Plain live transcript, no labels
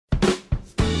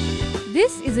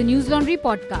This is a News Laundry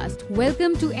podcast.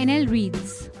 Welcome to NL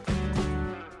Reads.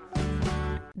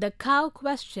 The Cow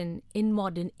Question in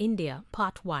Modern India,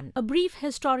 Part 1. A brief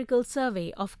historical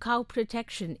survey of cow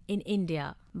protection in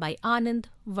India by Anand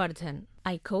Vardhan.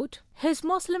 I quote, "His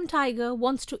Muslim tiger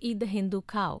wants to eat the Hindu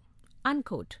cow."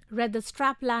 Unquote, read the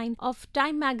strapline of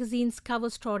Time magazine's cover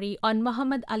story on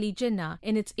Muhammad Ali Jinnah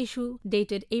in its issue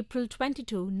dated April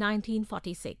 22,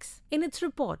 1946. In its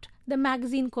report, the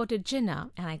magazine quoted Jinnah,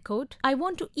 and I quote, "I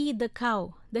want to eat the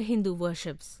cow the Hindu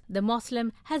worships. The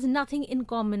Muslim has nothing in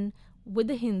common with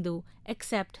the Hindu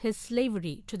except his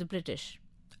slavery to the British."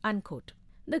 Unquote.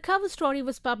 The cover story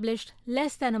was published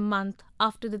less than a month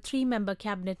after the three-member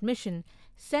cabinet mission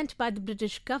sent by the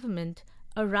British government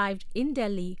arrived in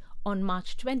Delhi on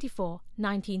March 24,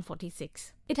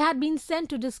 1946. It had been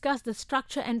sent to discuss the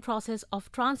structure and process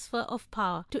of transfer of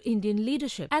power to Indian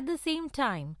leadership. At the same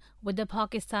time, with the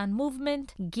Pakistan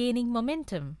movement gaining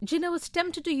momentum, Jinnah was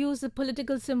tempted to use the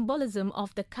political symbolism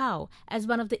of the cow as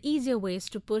one of the easier ways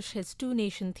to push his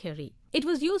two-nation theory. It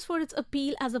was used for its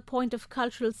appeal as a point of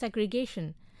cultural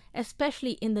segregation,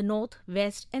 especially in the north,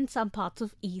 west, and some parts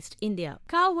of East India.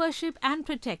 Cow worship and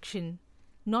protection,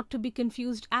 not to be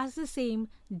confused as the same,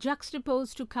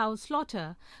 juxtaposed to cow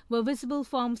slaughter, were visible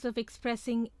forms of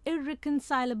expressing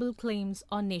irreconcilable claims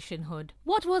on nationhood.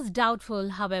 What was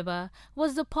doubtful, however,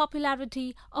 was the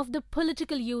popularity of the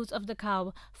political use of the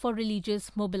cow for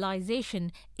religious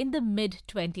mobilization in the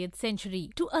mid-20th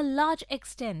century. To a large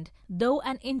extent, though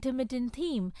an intermittent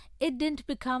theme, it didn't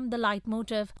become the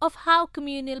leitmotif of how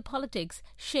communal politics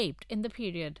shaped in the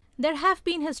period. There have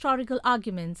been historical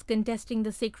arguments contesting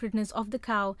the sacredness of the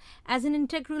cow as an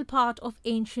integral part of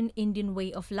ancient Indian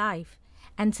way of life,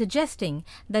 and suggesting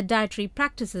that dietary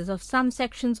practices of some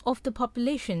sections of the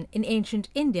population in ancient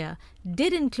India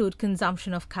did include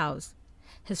consumption of cows.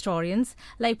 Historians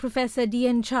like Professor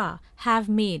D.N. Jha have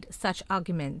made such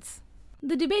arguments.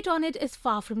 The debate on it is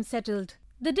far from settled.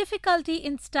 The difficulty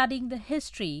in studying the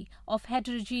history of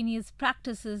heterogeneous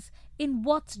practices in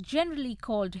what's generally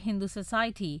called Hindu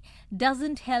society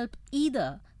doesn't help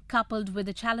either, coupled with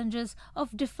the challenges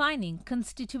of defining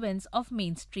constituents of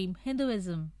mainstream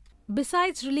Hinduism.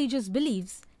 Besides religious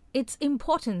beliefs, its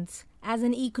importance as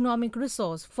an economic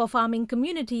resource for farming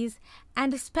communities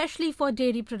and especially for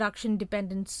dairy production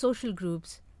dependent social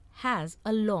groups has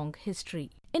a long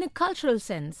history. In a cultural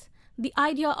sense, the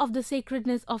idea of the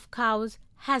sacredness of cows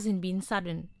hasn't been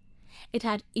sudden. It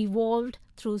had evolved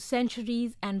through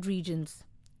centuries and regions.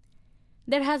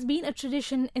 There has been a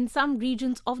tradition in some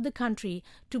regions of the country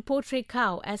to portray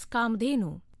cow as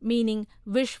Kamadhenu, meaning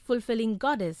wish-fulfilling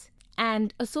goddess,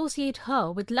 and associate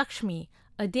her with Lakshmi,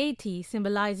 a deity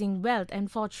symbolizing wealth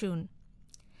and fortune.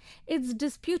 It's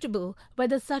disputable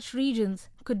whether such regions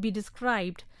could be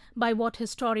described by what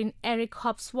historian Eric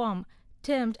Hobsbawm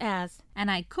termed as,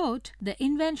 and I quote, "the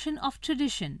invention of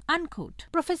tradition," unquote.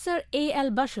 Professor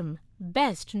A.L. Basham,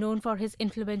 best known for his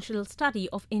influential study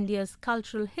of India's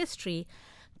cultural history,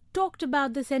 talked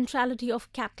about the centrality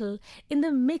of cattle in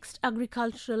the mixed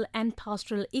agricultural and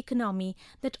pastoral economy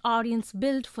that Aryans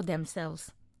built for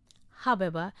themselves.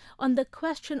 However, on the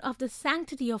question of the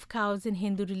sanctity of cows in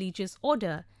Hindu religious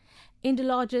order,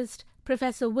 Indologist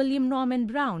Professor William Norman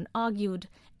Brown argued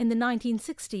in the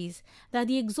 1960s that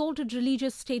the exalted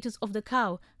religious status of the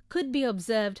cow could be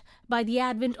observed by the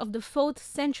advent of the 4th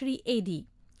century AD,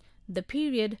 the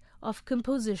period of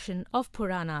composition of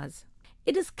Puranas.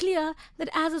 It is clear that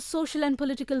as a social and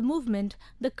political movement,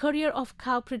 the career of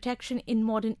cow protection in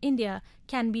modern India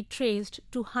can be traced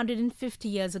to 150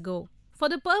 years ago. For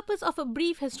the purpose of a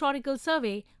brief historical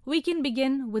survey, we can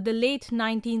begin with the late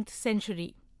 19th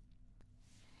century.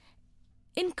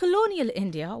 In colonial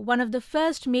India, one of the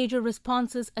first major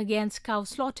responses against cow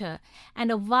slaughter and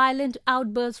a violent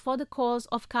outburst for the cause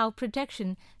of cow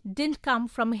protection didn't come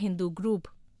from a Hindu group.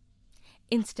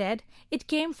 Instead, it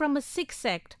came from a Sikh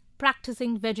sect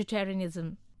practicing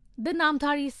vegetarianism. The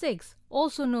Namdhari Sikhs,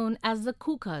 also known as the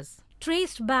Kukas,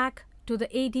 traced back to the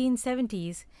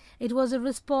 1870s, it was a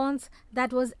response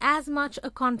that was as much a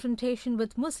confrontation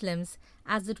with Muslims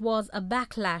as it was a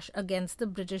backlash against the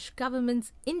British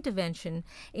government's intervention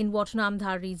in what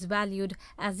Namdharis valued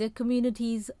as their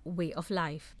community's way of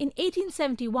life. In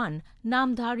 1871,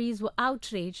 Namdharis were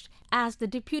outraged as the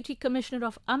Deputy Commissioner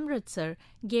of Amritsar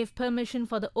gave permission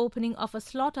for the opening of a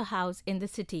slaughterhouse in the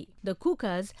city. The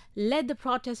Kukas led the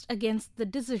protest against the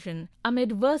decision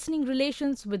amid worsening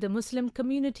relations with the Muslim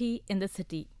community in the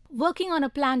city. Working on a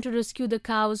plan to rescue the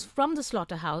cows from the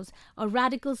slaughterhouse, a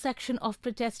radical section of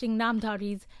protesting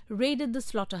Namdharis raided the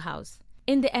slaughterhouse.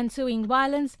 In the ensuing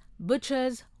violence,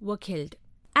 butchers were killed.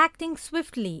 Acting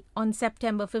swiftly on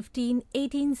September 15,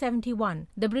 1871,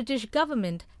 the British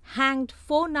government hanged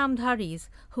 4 Namdharis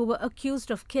who were accused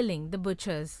of killing the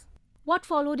butchers. What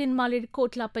followed in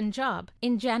Malerkotla, Punjab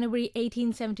in January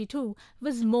 1872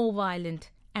 was more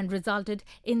violent and resulted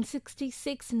in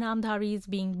 66 Namdharis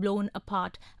being blown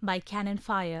apart by cannon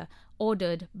fire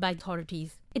ordered by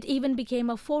authorities. It even became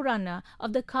a forerunner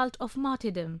of the cult of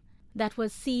martyrdom that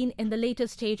was seen in the later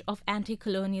stage of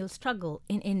anti-colonial struggle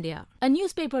in India. A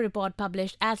newspaper report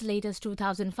published as late as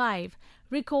 2005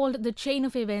 recalled the chain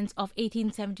of events of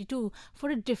 1872 for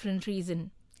a different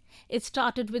reason. It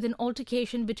started with an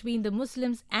altercation between the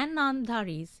Muslims and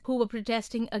Namdharis who were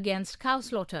protesting against cow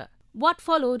slaughter. What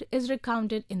followed is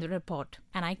recounted in the report,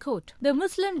 and I quote, "The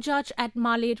Muslim judge at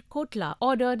Malerkotla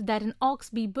ordered that an ox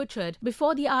be butchered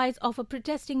before the eyes of a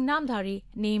protesting Namdhari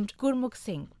named Gurmukh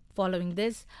Singh. Following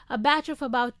this, a batch of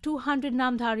about 200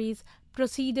 Namdharis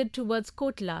proceeded towards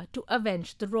Kotla to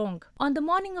avenge the wrong. On the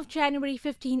morning of January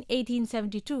 15,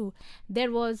 1872,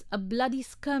 there was a bloody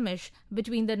skirmish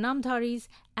between the Namdharis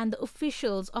and the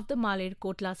officials of the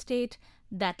Malerkotla state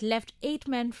that left 8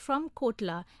 men from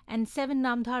Kotla and 7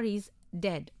 Namdharis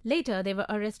dead. Later, they were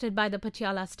arrested by the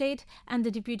Patiala state and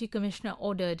the deputy commissioner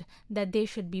ordered that they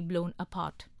should be blown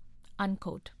apart."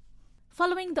 Unquote.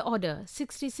 Following the order,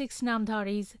 66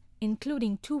 Namdharis,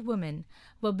 including 2 women,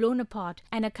 were blown apart,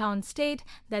 and accounts state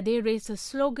that they raised a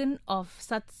slogan of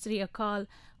Sat Sri Akal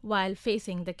while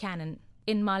facing the cannon.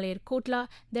 In Malerkotla,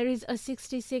 there is a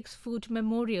 66-foot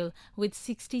memorial with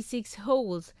 66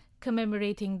 holes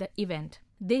commemorating the event.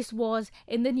 This was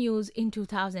in the news in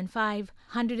 2005,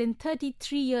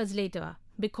 133 years later,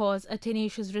 because a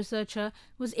tenacious researcher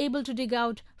was able to dig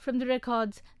out from the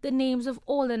records the names of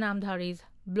all the Namdharis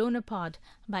blown apart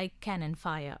by cannon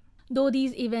fire. Though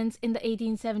these events in the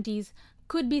 1870s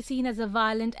could be seen as a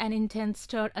violent and intense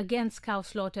stir against cow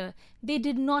slaughter, they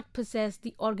did not possess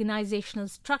the organizational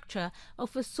structure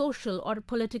of a social or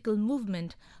political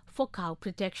movement for cow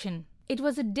protection. It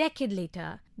was a decade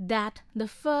later that the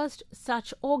first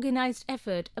such organized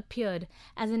effort appeared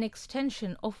as an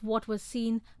extension of what was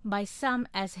seen by some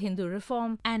as Hindu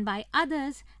reform and by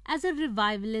others as a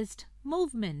revivalist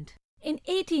movement. In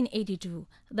 1882,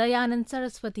 Dayanand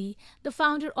Saraswati, the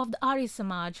founder of the Arya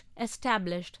Samaj,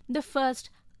 established the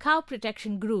first cow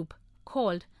protection group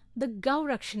called the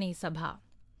Gaurakshani Sabha.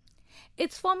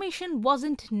 Its formation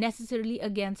wasn't necessarily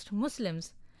against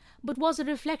Muslims, but was a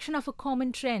reflection of a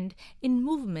common trend in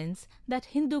movements that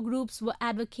Hindu groups were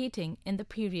advocating in the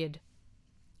period.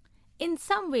 In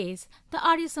some ways, the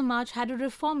Arya Samaj had a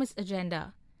reformist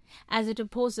agenda, as it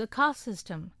opposed the caste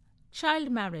system,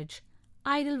 child marriage,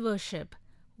 idol worship,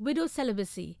 widow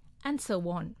celibacy, and so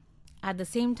on. At the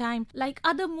same time, like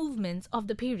other movements of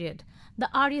the period, the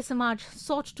Arya Samaj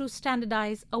sought to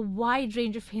standardize a wide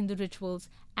range of Hindu rituals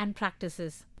and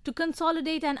practices, to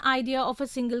consolidate an idea of a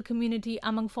single community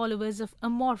among followers of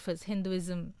amorphous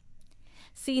Hinduism.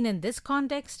 Seen in this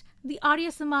context, the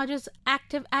Arya Samaj's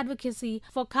active advocacy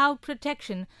for cow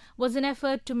protection was an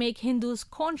effort to make Hindus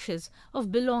conscious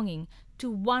of belonging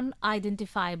to one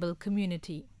identifiable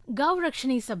community.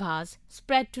 Gaurakshani Sabhas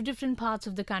spread to different parts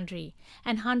of the country,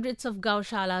 and hundreds of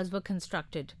gaushalas were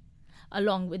constructed.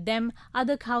 Along with them,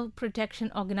 other cow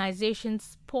protection organizations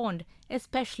spawned,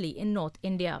 especially in North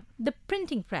India. The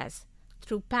printing press,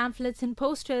 through pamphlets and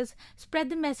posters, spread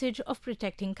the message of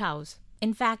protecting cows.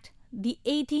 In fact, the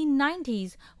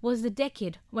 1890s was the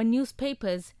decade when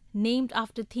newspapers named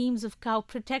after themes of cow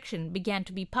protection began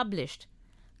to be published.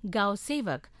 Gau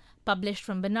Sevak, published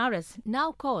from Banaras,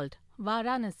 now called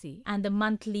Varanasi, and the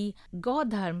monthly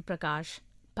Gaudharm Prakash,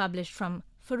 published from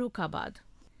Farrukhabad.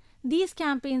 These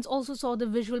campaigns also saw the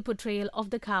visual portrayal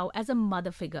of the cow as a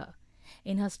mother figure.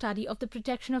 In her study of the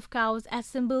protection of cows as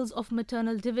symbols of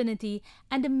maternal divinity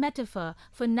and a metaphor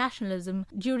for nationalism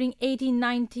during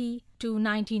 1890 to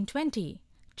 1920,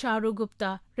 Charu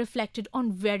Gupta reflected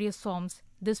on various forms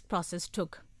this process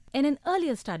took. In an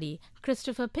earlier study,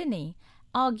 Christopher Pinney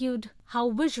argued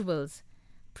how visuals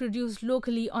produced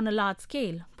locally on a large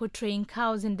scale, portraying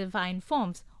cows in divine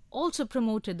forms, also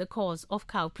promoted the cause of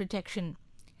cow protection.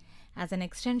 As an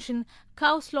extension,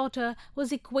 cow slaughter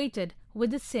was equated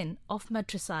with the sin of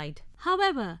matricide.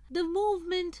 However, the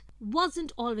movement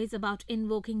wasn't always about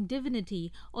invoking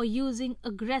divinity or using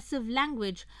aggressive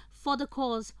language for the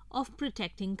cause of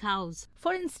protecting cows.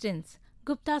 For instance,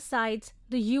 Gupta cites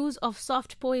the use of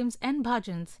soft poems and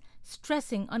bhajans,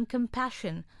 stressing on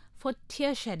compassion for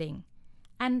tear-shedding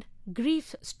and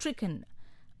grief-stricken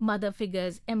mother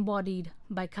figures embodied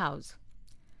by cows.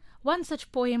 One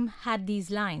such poem had these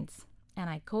lines, and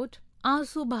I quote,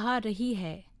 "आंसू बहा रही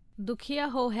है, दुखिया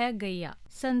हो है गैया,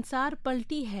 संसार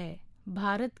पलटी है,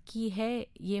 Bharat ki hai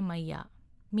ye maiya,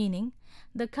 meaning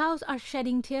the cows are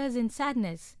shedding tears in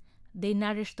sadness. They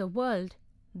nourish the world.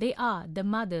 They are the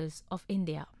mothers of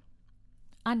India.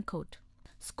 Unquote.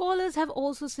 Scholars have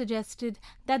also suggested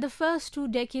that the first 2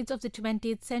 decades of the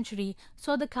 20th century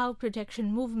saw the cow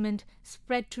protection movement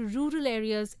spread to rural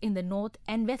areas in the North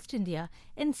and West India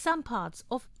and some parts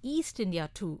of East India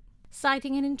too.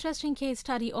 Citing an interesting case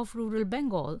study of rural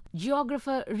Bengal,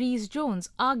 geographer Rhys Jones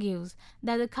argues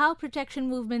that the cow protection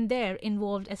movement there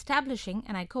involved establishing,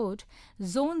 and I quote,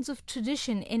 zones of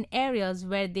tradition in areas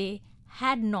where they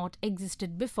had not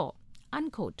existed before,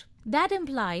 unquote. That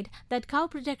implied that cow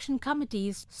protection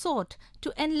committees sought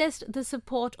to enlist the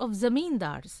support of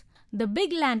zamindars, the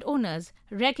big landowners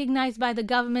recognized by the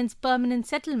government's permanent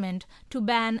settlement to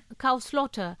ban cow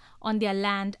slaughter on their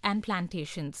land and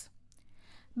plantations.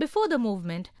 Before the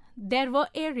movement, there were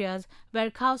areas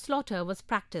where cow slaughter was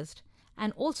practiced,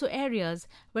 and also areas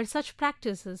where such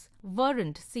practices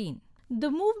weren't seen.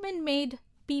 The movement made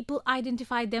people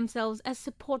identify themselves as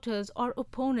supporters or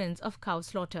opponents of cow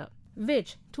slaughter,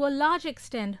 which to a large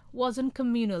extent was on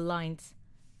communal lines.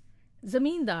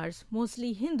 Zamindars,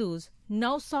 mostly Hindus,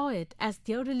 now saw it as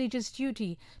their religious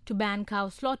duty to ban cow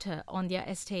slaughter on their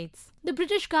estates. The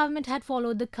British government had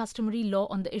followed the customary law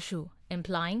on the issue,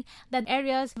 implying that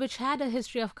areas which had a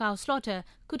history of cow slaughter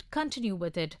could continue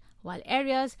with it, while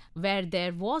areas where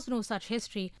there was no such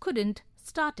history couldn't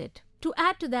start it. To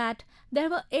add to that, there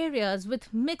were areas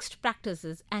with mixed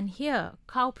practices, and here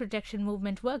cow protection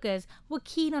movement workers were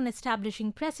keen on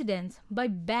establishing precedents by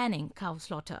banning cow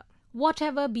slaughter.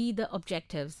 Whatever be the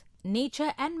objectives,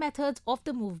 nature and methods of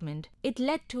the movement, it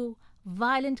led to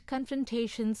violent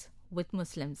confrontations with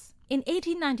Muslims. In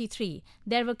 1893,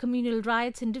 there were communal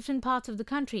riots in different parts of the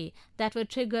country that were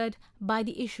triggered by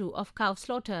the issue of cow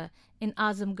slaughter in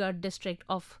Azamgarh district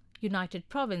of United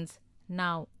Province,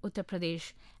 now Uttar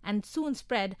Pradesh, and soon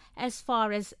spread as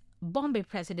far as Bombay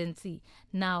Presidency,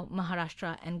 now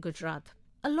Maharashtra and Gujarat.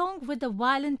 Along with the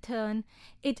violent turn,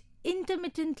 it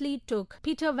intermittently took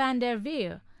Peter van der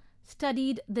Veer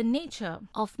studied the nature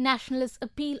of nationalist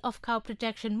appeal of cow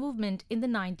protection movement in the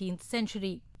 19th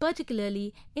century,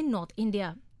 particularly in North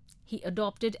India. He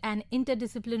adopted an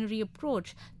interdisciplinary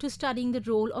approach to studying the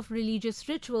role of religious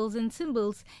rituals and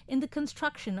symbols in the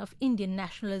construction of Indian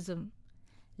nationalism.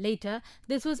 Later,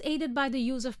 this was aided by the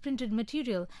use of printed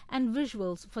material and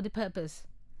visuals for the purpose.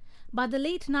 By the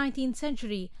late 19th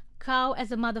century, cow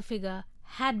as a mother figure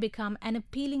had become an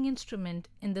appealing instrument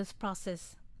in this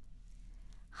process.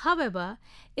 However,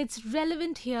 it's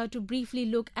relevant here to briefly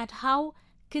look at how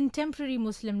contemporary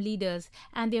Muslim leaders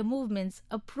and their movements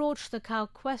approached the cow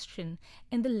question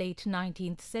in the late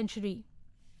 19th century.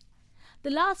 The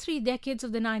last 3 decades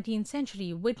of the 19th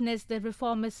century witnessed the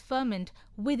reformist ferment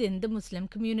within the Muslim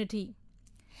community.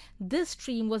 This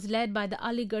stream was led by the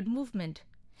Aligarh movement.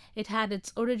 It had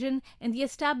its origin in the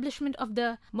establishment of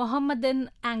the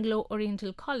Mohammedan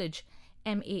Anglo-Oriental College,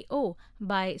 MAO,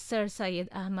 by Sir Syed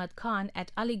Ahmad Khan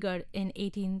at Aligarh in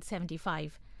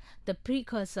 1875, the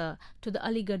precursor to the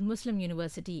Aligarh Muslim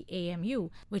University, AMU,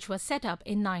 which was set up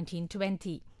in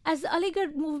 1920. As the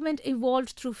Aligarh movement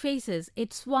evolved through phases,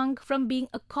 it swung from being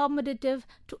accommodative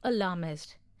to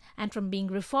alarmist, and from being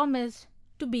reformist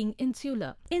to being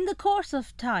insular. In the course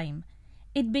of time,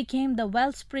 it became the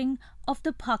wellspring of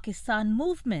the Pakistan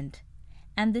movement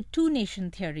and the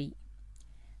two-nation theory.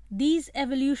 These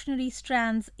evolutionary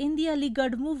strands in the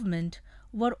Aligarh movement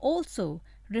were also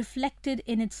reflected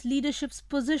in its leadership's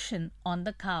position on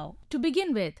the cow. To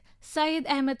begin with, Syed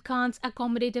Ahmad Khan's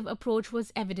accommodative approach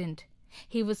was evident.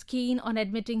 He was keen on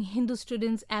admitting Hindu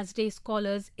students as day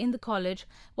scholars in the college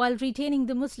while retaining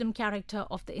the Muslim character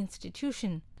of the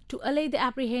institution. To allay the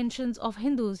apprehensions of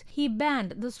Hindus, he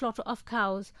banned the slaughter of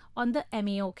cows on the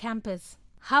MAO campus.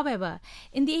 However,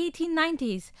 in the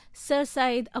 1890s, Sir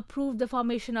Syed approved the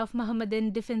formation of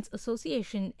Mohammedan Defence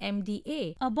Association,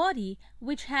 MDA, a body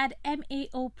which had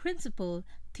MAO principal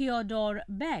Theodore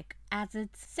Beck as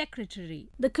its secretary.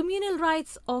 The communal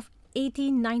riots of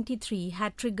 1893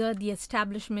 had triggered the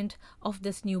establishment of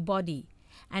this new body,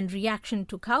 and reaction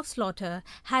to cow slaughter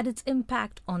had its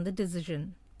impact on the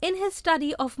decision. In his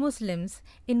study of Muslims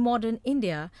in modern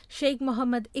India, Sheikh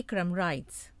Muhammad Ikram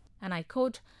writes, and I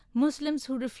quote, "Muslims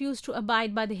who refused to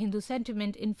abide by the Hindu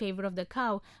sentiment in favor of the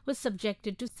cow were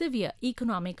subjected to severe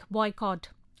economic boycott."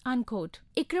 Unquote.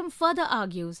 Ikram further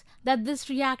argues that this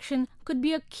reaction could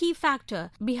be a key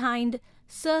factor behind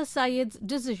Sir Syed's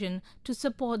decision to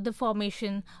support the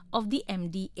formation of the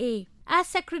MDA. As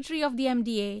secretary of the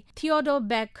MDA, Theodore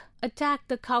Beck attacked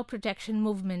the cow protection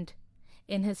movement.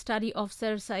 In his study of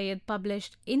Sir Syed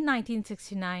published in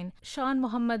 1969, Shan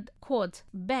Muhammad quotes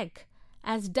Beck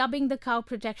as dubbing the cow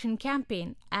protection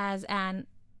campaign as an,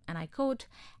 and I quote,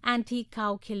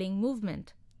 anti-cow killing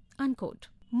movement, unquote.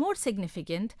 More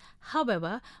significant,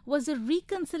 however, was the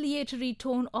reconciliatory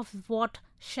tone of what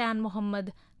Shan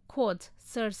Muhammad quotes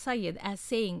Sir Syed as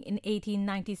saying in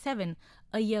 1897,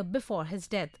 a year before his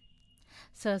death.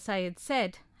 Sir Syed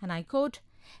said, and I quote,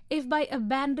 "If by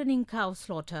abandoning cow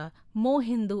slaughter more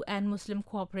Hindu and Muslim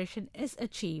cooperation is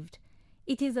achieved,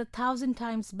 it is 1,000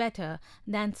 times better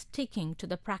than sticking to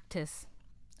the practice,"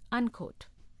 unquote.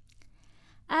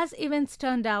 As events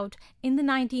turned out, in the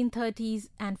 1930s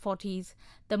and 40s,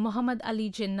 the Muhammad Ali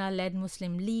Jinnah-led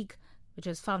Muslim League, which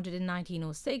was founded in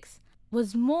 1906,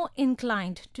 was more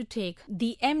inclined to take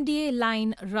the MDA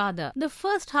line rather. The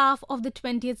first half of the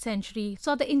 20th century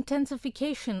saw the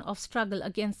intensification of struggle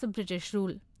against the British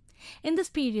rule. In this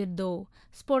period, though,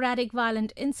 sporadic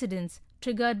violent incidents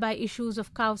triggered by issues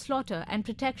of cow slaughter and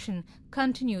protection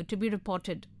continued to be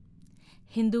reported.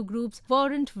 Hindu groups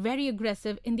weren't very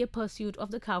aggressive in their pursuit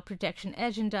of the cow protection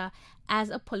agenda as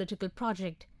a political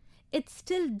project. It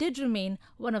still did remain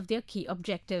one of their key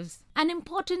objectives. An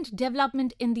important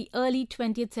development in the early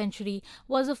 20th century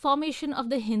was the formation of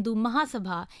the Hindu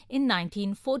Mahasabha in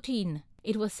 1914.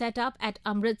 It was set up at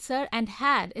Amritsar and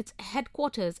had its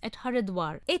headquarters at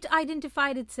Haridwar. It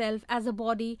identified itself as a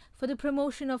body for the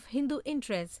promotion of Hindu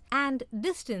interests and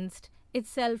distanced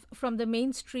itself from the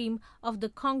mainstream of the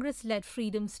Congress-led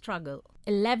freedom struggle.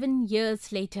 11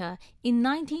 years later, in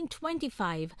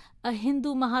 1925, a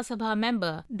Hindu Mahasabha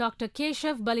member, Dr.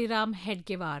 Keshav Baliram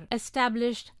Hedgewar,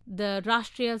 established the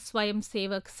Rashtriya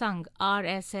Swayamsevak Sangh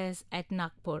 (RSS) at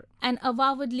Nagpur. An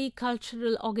avowedly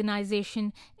cultural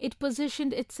organization, it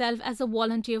positioned itself as a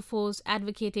volunteer force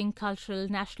advocating cultural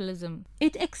nationalism.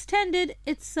 It extended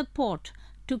its support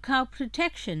to cow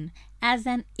protection as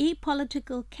an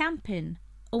apolitical campaign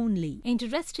only.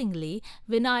 Interestingly,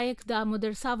 Vinayak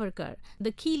Damodar Savarkar,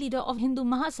 the key leader of Hindu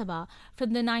Mahasabha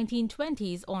from the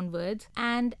 1920s onwards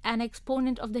and an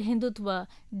exponent of the Hindutva,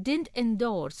 didn't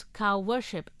endorse cow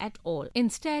worship at all.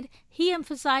 Instead, he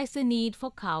emphasized the need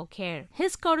for cow care.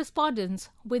 His correspondence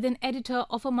with an editor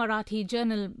of a Marathi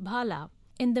journal, Bhala,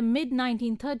 in the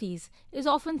mid-1930s is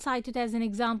often cited as an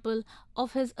example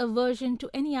of his aversion to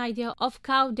any idea of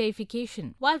cow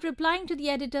deification. While replying to the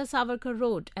editor, Savarkar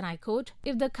wrote, and I quote,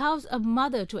 "If the cow's a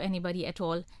mother to anybody at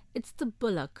all, it's the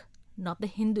bullock, not the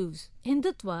Hindus.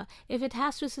 Hindutva, if it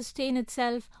has to sustain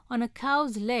itself on a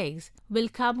cow's legs, will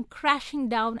come crashing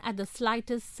down at the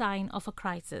slightest sign of a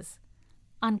crisis,"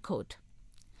 unquote.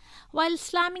 While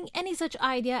slamming any such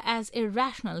idea as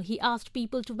irrational, he asked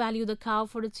people to value the cow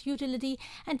for its utility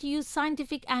and to use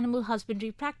scientific animal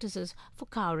husbandry practices for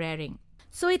cow rearing.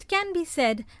 So it can be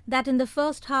said that in the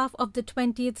first half of the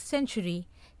 20th century,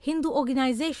 Hindu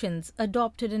organizations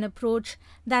adopted an approach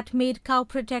that made cow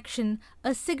protection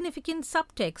a significant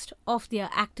subtext of their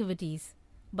activities,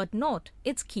 but not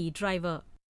its key driver.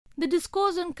 The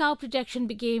discourse on cow protection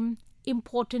became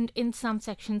important in some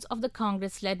sections of the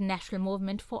Congress-led National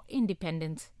Movement for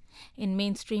Independence. In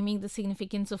mainstreaming the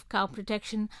significance of cow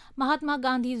protection, Mahatma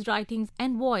Gandhi's writings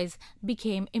and voice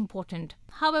became important.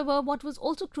 However, what was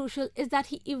also crucial is that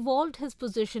he evolved his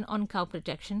position on cow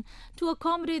protection to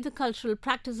accommodate the cultural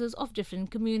practices of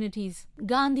different communities.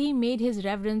 Gandhi made his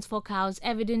reverence for cows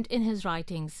evident in his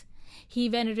writings. He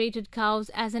venerated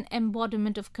cows as an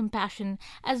embodiment of compassion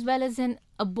as well as an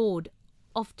abode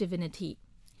of divinity.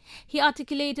 He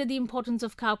articulated the importance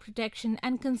of cow protection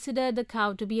and considered the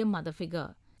cow to be a mother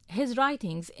figure. His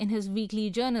writings in his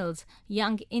weekly journals,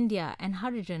 Young India and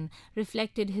Harijan,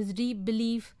 reflected his deep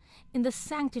belief in the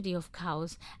sanctity of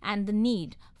cows and the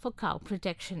need for cow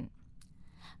protection.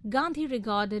 Gandhi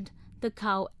regarded the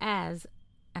cow as,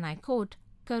 and I quote,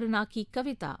 "Karuna ki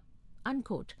kavita,"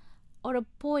 unquote, or a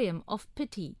poem of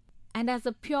pity, and as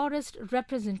the purest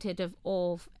representative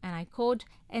of, and I quote,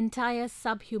 "entire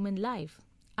subhuman life,"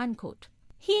 unquote.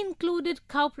 He included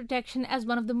cow protection as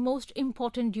one of the most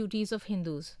important duties of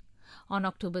Hindus. On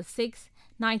October 6,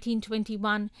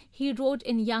 1921, he wrote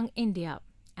in Young India,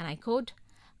 and I quote,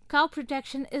 "Cow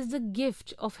protection is the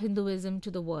gift of Hinduism to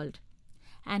the world,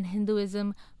 and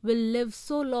Hinduism will live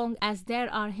so long as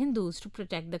there are Hindus to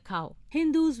protect the cow.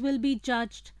 Hindus will be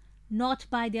judged not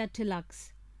by their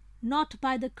tilaks, not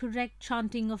by the correct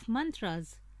chanting of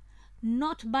mantras,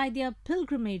 not by their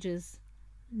pilgrimages,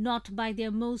 not by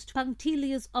their most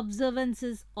punctilious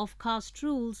observances of caste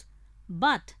rules,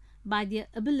 but by their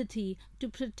ability to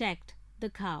protect the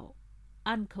cow,"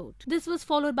 unquote. This was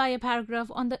followed by a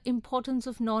paragraph on the importance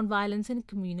of non-violence and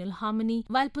communal harmony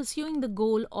while pursuing the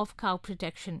goal of cow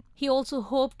protection. He also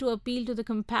hoped to appeal to the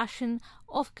compassion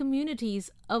of communities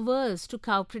averse to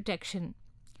cow protection.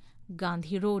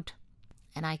 Gandhi wrote,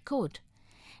 and I quote,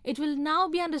 "It will now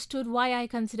be understood why I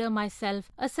consider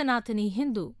myself a Sanatani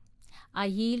Hindu. I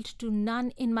yield to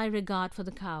none in my regard for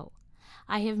the cow.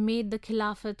 I have made the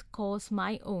Khilafat cause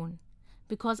my own,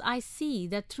 because I see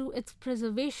that through its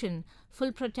preservation,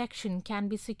 full protection can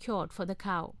be secured for the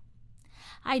cow.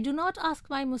 I do not ask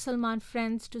my Mussalman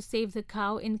friends to save the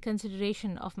cow in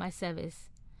consideration of my service.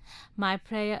 My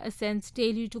prayer ascends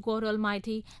daily to God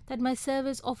Almighty that my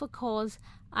service of a cause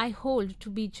I hold to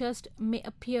be just may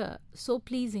appear so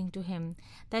pleasing to Him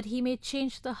that He may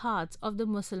change the hearts of the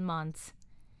Mussalmans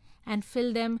and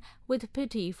fill them with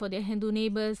pity for their Hindu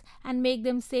neighbors and make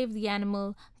them save the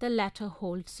animal the latter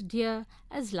holds dear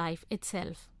as life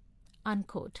itself."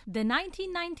 Unquote. The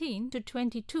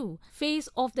 1919-22 phase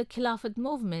of the Khilafat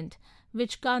movement,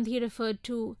 which Gandhi referred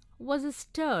to, was a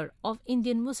stir of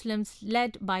Indian Muslims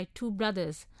led by two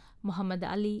brothers, Muhammad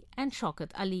Ali and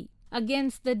Shaukat Ali,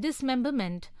 against the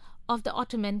dismemberment of the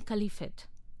Ottoman Caliphate.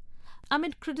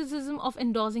 Amid criticism of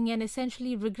endorsing an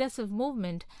essentially regressive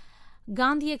movement,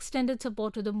 Gandhi extended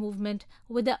support to the movement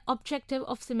with the objective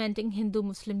of cementing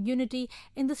Hindu-Muslim unity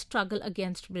in the struggle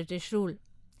against British rule.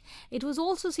 It was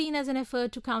also seen as an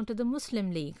effort to counter the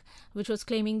Muslim League, which was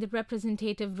claiming the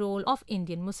representative role of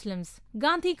Indian Muslims.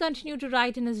 Gandhi continued to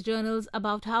write in his journals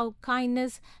about how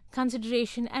kindness,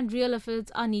 consideration and real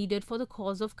efforts are needed for the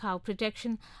cause of cow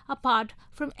protection apart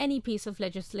from any piece of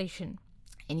legislation.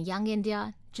 In Young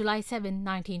India, July 7,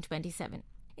 1927.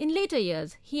 In later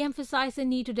years, he emphasized the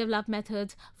need to develop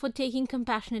methods for taking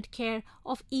compassionate care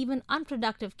of even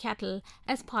unproductive cattle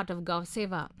as part of Gau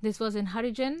Seva. This was in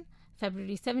Harijan,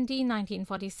 February 17,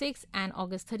 1946 and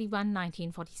August 31,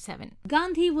 1947.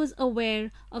 Gandhi was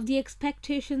aware of the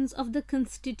expectations of the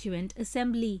Constituent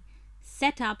Assembly,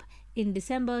 set up in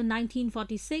December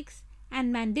 1946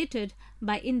 and mandated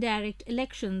by indirect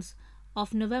elections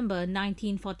of November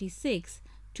 1946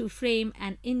 to frame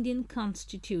an Indian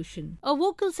constitution. A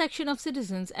vocal section of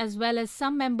citizens as well as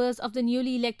some members of the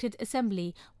newly elected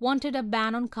assembly wanted a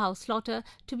ban on cow slaughter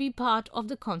to be part of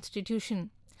the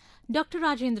constitution. Dr.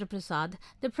 Rajendra Prasad,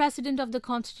 the president of the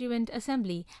Constituent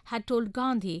Assembly, had told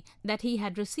Gandhi that he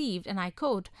had received, and I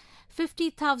quote,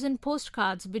 50,000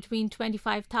 postcards, between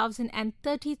 25,000 and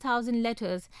 30,000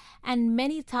 letters, and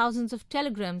many thousands of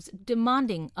telegrams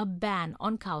demanding a ban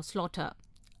on cow slaughter.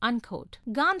 Unquote.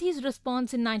 Gandhi's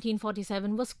response in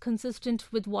 1947 was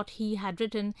consistent with what he had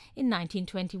written in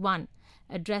 1921.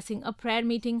 Addressing a prayer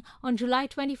meeting on July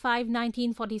 25,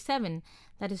 1947,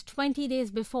 that is 20 days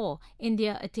before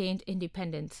India attained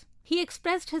independence. He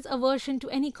expressed his aversion to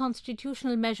any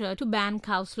constitutional measure to ban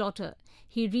cow slaughter.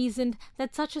 He reasoned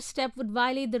that such a step would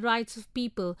violate the rights of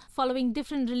people following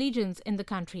different religions in the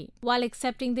country. While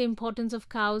accepting the importance of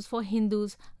cows for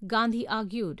Hindus, Gandhi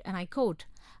argued, and I quote,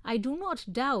 "I do not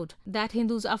doubt that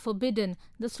Hindus are forbidden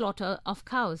the slaughter of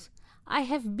cows. I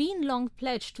have been long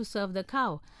pledged to serve the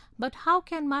cow, but how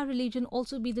can my religion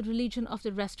also be the religion of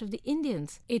the rest of the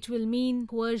Indians? It will mean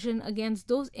coercion against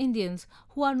those Indians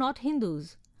who are not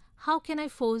Hindus. How can I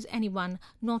force anyone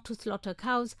not to slaughter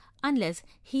cows unless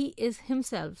he is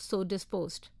himself so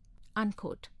disposed?"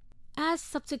 Unquote. As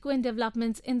subsequent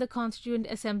developments in the Constituent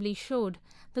Assembly showed,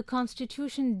 the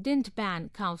Constitution didn't ban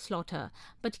cow slaughter,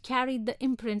 but carried the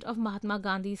imprint of Mahatma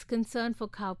Gandhi's concern for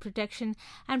cow protection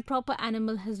and proper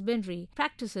animal husbandry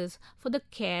practices for the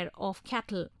care of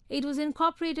cattle. It was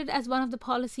incorporated as one of the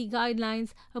policy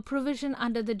guidelines, a provision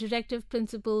under the Directive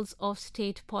Principles of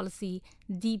State Policy,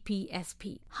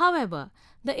 DPSP. However,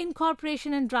 the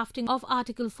incorporation and drafting of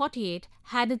Article 48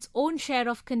 had its own share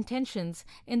of contentions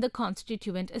in the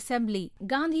Constituent Assembly.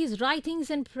 Gandhi's writings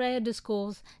and prayer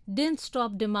discourse didn't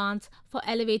stop demands for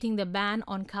elevating the ban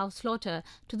on cow slaughter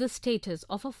to the status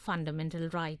of a fundamental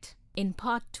right. In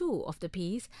part 2 of the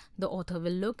piece, the author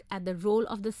will look at the role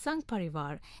of the Sangh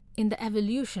Parivar in the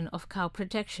evolution of cow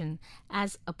protection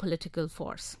as a political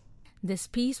force. This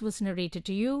piece was narrated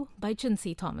to you by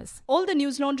Chinsi Thomas. All the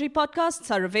News Laundry podcasts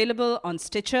are available on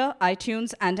Stitcher,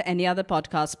 iTunes, and any other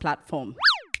podcast platform.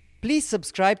 Please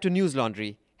subscribe to News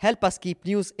Laundry. Help us keep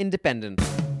news independent.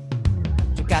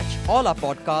 To catch all our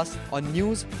podcasts on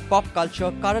news, pop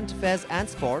culture, current affairs, and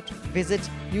sport, visit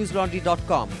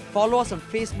newslaundry.com. Follow us on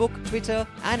Facebook, Twitter,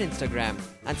 and Instagram,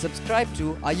 and subscribe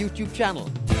to our YouTube channel.